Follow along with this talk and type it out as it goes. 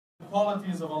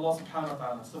qualities of Allah subhanahu wa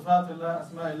ta'ala. Sifatillah,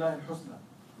 Asma'illah al-Husna.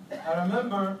 I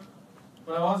remember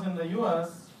when I was in the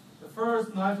US, the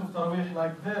first night of Taraweeh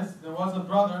like this, there was a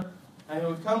brother and he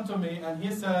would come to me and he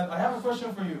said, I have a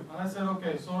question for you. And I said,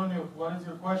 okay, so what is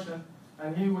your question?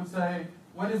 And he would say,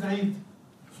 when is Eid?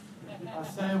 I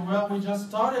say, well, we just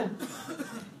started.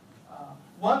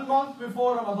 1 month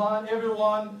before Ramadan,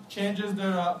 everyone changes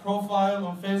their profile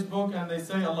on Facebook and they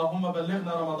say, Allahumma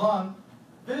balighna Ramadan.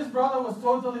 This brother was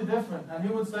totally different. And he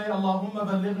would say, Allahumma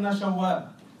balighna Shawwal.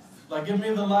 Like, give me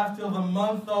the life till the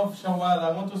month of Shawwal.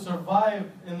 I want to survive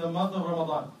in the month of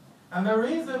Ramadan. And the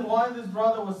reason why this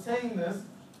brother was saying this,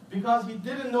 because he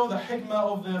didn't know the hikmah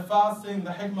of the fasting,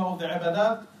 the hikmah of the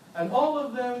ibadat, and all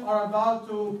of them are about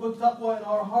to put taqwa in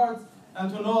our hearts and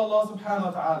to know Allah subhanahu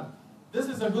wa ta'ala. This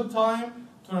is a good time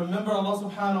to remember Allah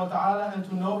subhanahu wa ta'ala and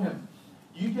to know Him.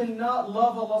 You cannot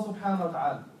love Allah subhanahu wa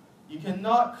ta'ala. You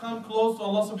cannot come close to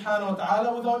Allah subhanahu wa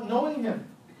ta'ala without knowing Him.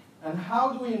 And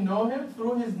how do we know Him?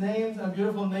 Through His names and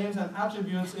beautiful names and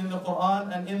attributes in the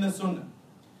Quran and in the Sunnah.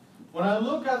 When I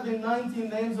look at the 19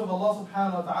 names of Allah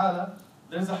subhanahu wa ta'ala,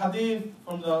 there's a hadith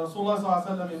from the Rasulullah sallallahu alayhi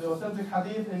wa sallam in the authentic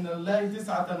hadith, إِنَّ اللَّهِ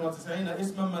 99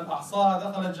 إِسْمًا مَنْ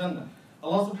أَحْصَاهَا دَخَلَ الْجَنَّةِ.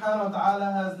 Allah subhanahu wa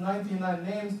ta'ala has 99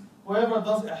 names. Whoever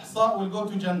does ihsa will go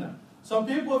to Jannah. Some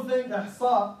people think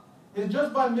ihsa is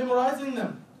just by memorizing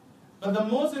them. But the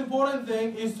most important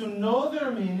thing is to know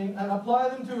their meaning and apply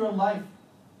them to your life.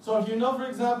 So if you know, for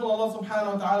example, Allah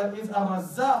subhanahu wa ta'ala is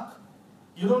Ar-Razzaq,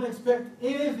 you don't expect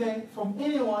anything from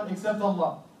anyone except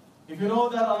Allah. If you know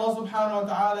that Allah subhanahu wa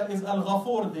ta'ala is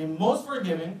Al-Ghafur, the most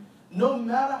forgiving, no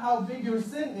matter how big your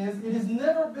sin is, it is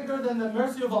never bigger than the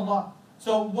mercy of Allah.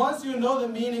 So once you know the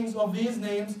meanings of these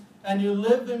names and you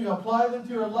live them, you apply them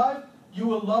to your life, you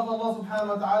will love Allah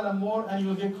subhanahu wa ta'ala more and you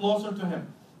will get closer to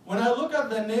Him. When I look at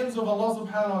the names of Allah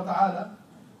subhanahu wa ta'ala,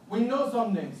 we know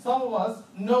some names. Some of us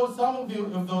know some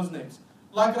of those names.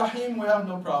 Like Rahim, we have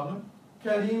no problem.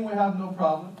 Kareem, we have no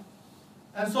problem.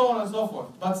 And so on and so forth.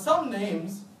 But some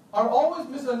names are always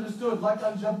misunderstood, like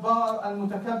Al-Jabbar,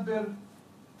 Al-Mutakabbir.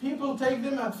 People take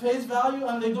them at face value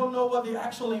and they don't know what they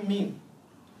actually mean.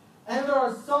 And there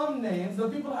are some names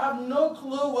that people have no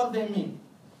clue what they mean.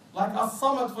 Like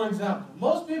As-Samad, for example.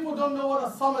 Most people don't know what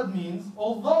As-Samad means,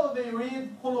 although they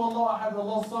read Qul Huwallahu Ahad,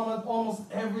 Allahu Samad almost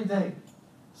every day.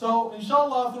 So,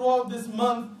 inshallah, throughout this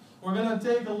month, we're going to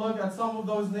take a look at some of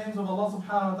those names of Allah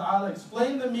subhanahu wa ta'ala,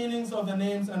 explain the meanings of the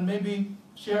names, and maybe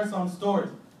share some stories.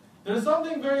 There's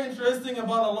something very interesting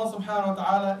about Allah subhanahu wa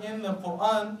ta'ala in the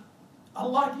Quran,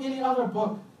 unlike any other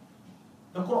book.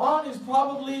 The Quran is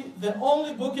probably the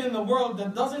only book in the world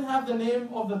that doesn't have the name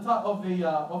of the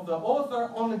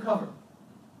author on the cover.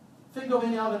 Think of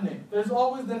any other name. There's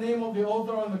always the name of the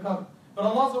author on the cover. But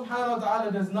Allah subhanahu wa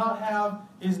ta'ala does not have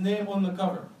His name on the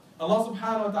cover. Allah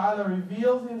subhanahu wa ta'ala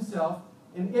reveals Himself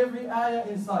in every ayah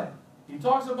inside. He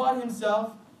talks about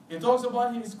Himself, He talks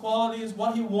about His qualities,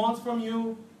 what He wants from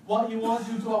you, what He wants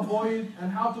you to avoid,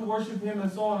 and how to worship Him,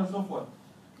 and so on and so forth.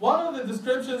 One of the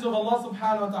descriptions of Allah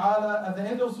subhanahu wa ta'ala at the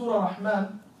end of Surah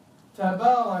Rahman,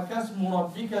 تَبَارَكَ اسْمُ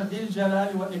رَبِّكَ ذِي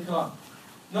الْجَلَالِ وَالْإِكْرَامِ.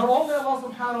 Not only Allah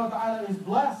subhanahu wa ta'ala is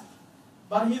blessed,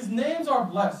 but His names are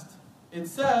blessed. It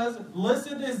says,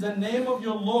 blessed is the name of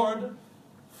your Lord,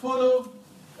 full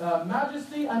of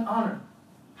majesty and honor.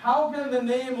 How can the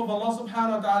name of Allah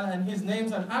subhanahu wa ta'ala and His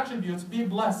names and attributes be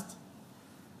blessed?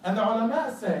 And the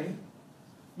ulama say,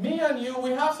 me and you,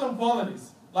 we have some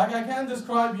qualities. Like I can't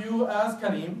describe you as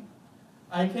Kareem.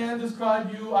 I can't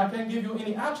describe you, I can't give you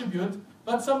any attribute.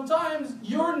 But sometimes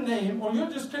your name or your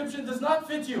description does not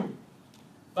fit you.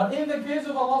 But in the case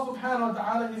of Allah subhanahu wa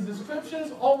ta'ala, His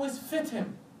descriptions always fit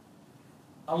Him.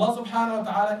 Allah subhanahu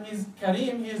wa ta'ala is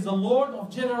Kareem, He is the Lord of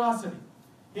generosity.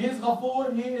 He is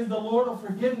Ghafur, He is the Lord of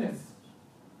forgiveness.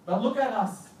 But look at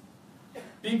us.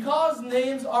 Because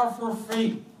names are for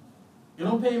free. You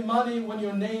don't pay money when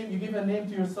you give a name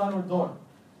to your son or daughter.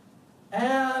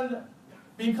 And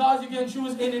because you can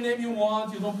choose any name you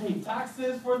want, you don't pay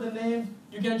taxes for the names,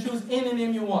 you can choose any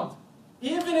name you want.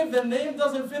 Even if the name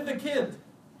doesn't fit the kid.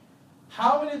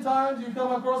 How many times you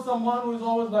come across someone who is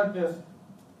always like this?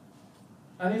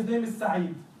 And his name is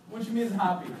Saeed, which means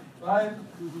happy, right?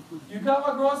 You come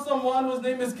across someone whose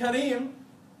name is Kareem,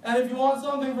 and if you want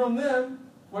something from them,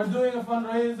 we're doing a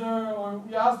fundraiser, or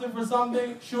you ask them for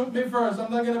something, shoot me first,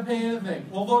 I'm not going to pay anything.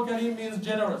 Although Kareem means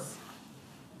generous.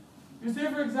 You see,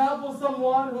 for example,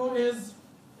 someone who is,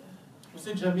 we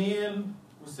said Jamil,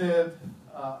 we said,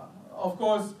 of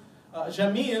course,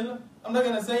 Jamil, I'm not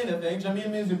going to say anything, Jamil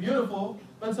means you're beautiful,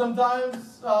 but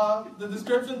sometimes the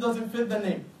description doesn't fit the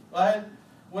name, right?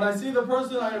 When I see the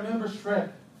person, I remember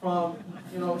Shrek from,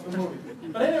 the movie.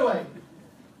 But anyway,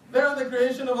 They're the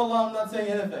creation of Allah, I'm not saying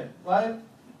anything, right?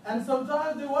 And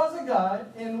sometimes there was a guy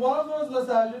in one of those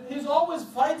masajid, he's always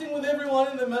fighting with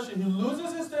everyone in the masjid. He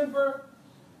loses his temper.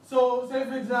 So, say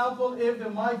for example, if the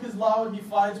mic is loud, he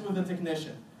fights with the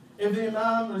technician. If the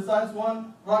imam recites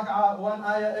one rak'ah, one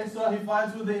ayah extra, he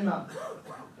fights with the imam.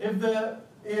 If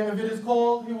it is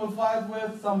cold, he will fight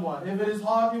with someone. If it is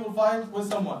hot, he will fight with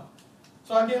someone.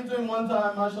 So I came to him one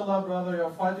time, mashallah brother, you're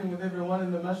fighting with everyone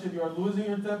in the masjid, you are losing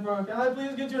your temper. Can I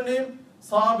please get your name?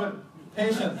 Sabir,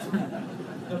 patient.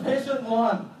 The patient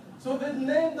one. So the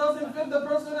name doesn't fit the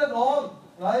person at all,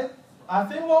 right? I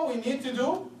think what we need to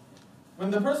do,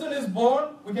 when the person is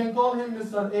born, we can call him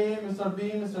Mr. A, Mr.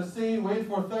 B, Mr. C, wait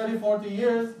for 30, 40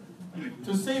 years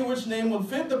to see which name will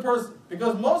fit the person.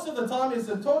 Because most of the time it's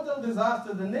a total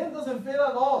disaster. The name doesn't fit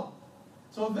at all.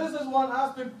 So this is one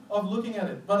aspect of looking at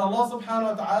it. But Allah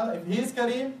subhanahu wa ta'ala, if He is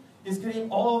Kareem, He's Kareem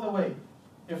all the way.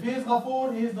 If He is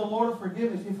Ghafoor, He is the Lord of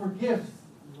forgiveness. He forgives.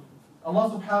 Allah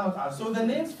subhanahu wa ta'ala. So the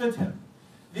names fit Him.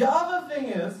 The other thing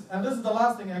is, and this is the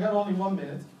last thing, I got only 1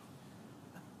 minute.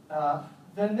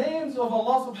 The names of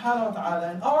Allah subhanahu wa ta'ala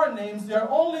and our names, they are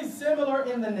only similar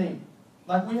in the name.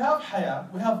 Like we have Haya,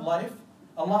 we have life.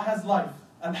 Allah has life,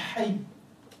 Al-Hayy.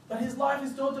 But His life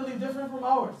is totally different from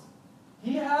ours.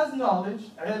 He has knowledge,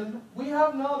 ilm, we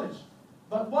have knowledge.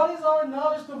 But what is our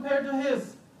knowledge compared to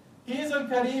His? He is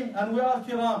Al-Kareem and we are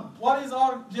Kiram. What is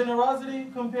our generosity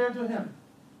compared to Him?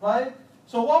 Right?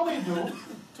 So what we do,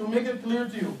 to make it clear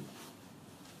to you,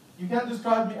 you can't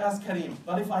describe me as Kareem.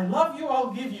 But if I love you,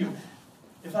 I'll give you.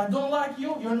 If I don't like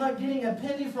you, you're not getting a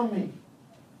penny from me.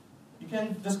 You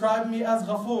can describe me as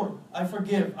Ghafoor. I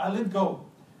forgive, I let go.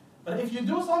 But if you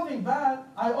do something bad,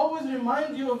 I always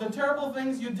remind you of the terrible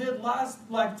things you did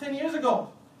like 10 years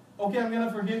ago. Okay, I'm going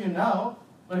to forgive you now.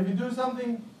 But if you do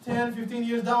something 10, 15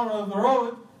 years down the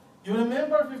road, you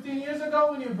remember 15 years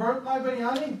ago when you burnt my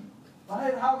biryani?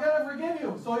 Right? How can I forgive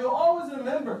you? So you always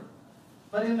remember.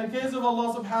 But in the case of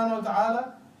Allah subhanahu wa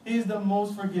ta'ala, He is the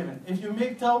most forgiving. If you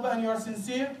make tawbah and you are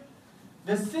sincere,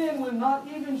 the sin will not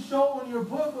even show on your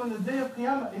book on the day of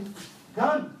Qiyamah. It's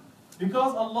gone.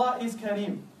 Because Allah is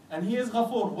Kareem. And He is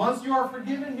Ghafoor. Once you are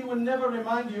forgiven, He will never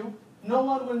remind you. No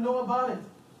one will know about it.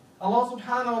 Allah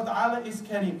subhanahu wa ta'ala is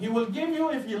Kareem. He will give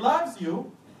you if He likes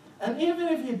you. And even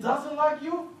if He doesn't like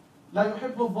you, لا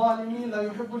يحب الظالمين,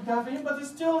 لا يحب الكافرين, but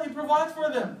still He provides for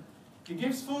them. He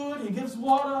gives food, He gives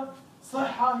water,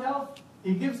 صحة, health.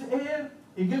 He gives air,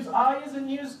 He gives eyes and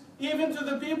ears. Even to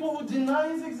the people who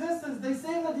deny His existence, they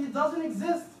say that He doesn't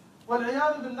exist.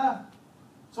 وَالْعِيَاذُ بِاللَّهِ.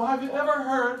 So have you ever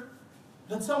heard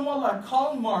that someone like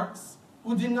Karl Marx,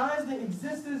 who denies the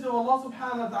existence of Allah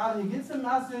subhanahu wa ta'ala, he gets a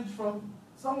message from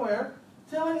somewhere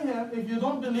telling him, if you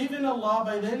don't believe in Allah,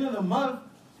 by the end of the month,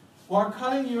 we are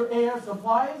cutting your air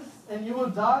supplies and you will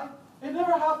die? It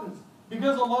never happens.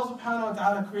 Because Allah subhanahu wa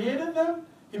ta'ala created them,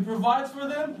 He provides for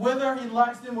them, whether He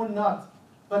likes them or not.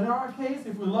 But in our case,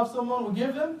 if we love someone, we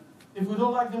give them. If we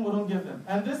don't like them, we don't give them.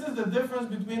 And this is the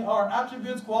difference between our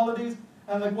attributes, qualities,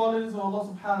 and the qualities of Allah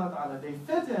subhanahu wa ta'ala. They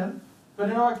fit Him, but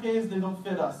in our case, they don't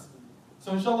fit us.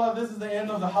 So inshallah, this is the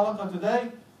end of the halaqah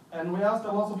today. And we ask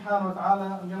Allah subhanahu wa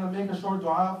ta'ala, I'm going to make a short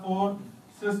dua for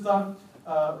Sister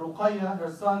Ruqayya, her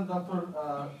son, Dr.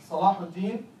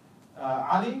 Salahuddin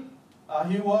Ali.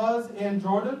 He was in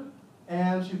Jordan,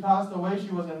 and she passed away.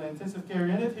 She was in the intensive care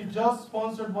unit. He just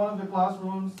sponsored one of the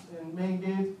classrooms in Main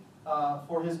Gate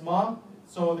for his mom.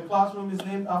 So the classroom is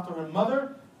named after her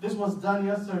mother. This was done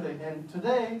yesterday, and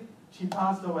today she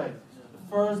passed away.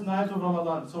 First night of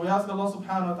Ramadan. So we ask Allah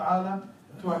subhanahu wa ta'ala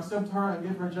to accept her and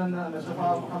give her Jannah and the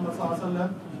Shafa'a of Muhammad sallallahu alayhi wa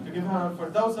sallam, to give her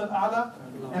Firdaus al-A'la,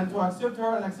 and to accept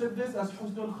her and accept this as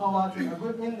Husnul Khawatim, a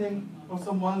good ending of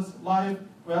someone's life.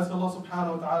 We ask Allah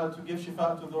subhanahu wa ta'ala to give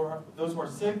shifa to those who are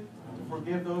sick, to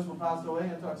forgive those who passed away,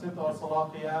 and to accept our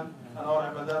salah, qiyam, and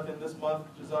our ibadat in this month.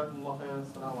 Jazakumullah khairan.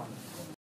 Assalamu alaikum.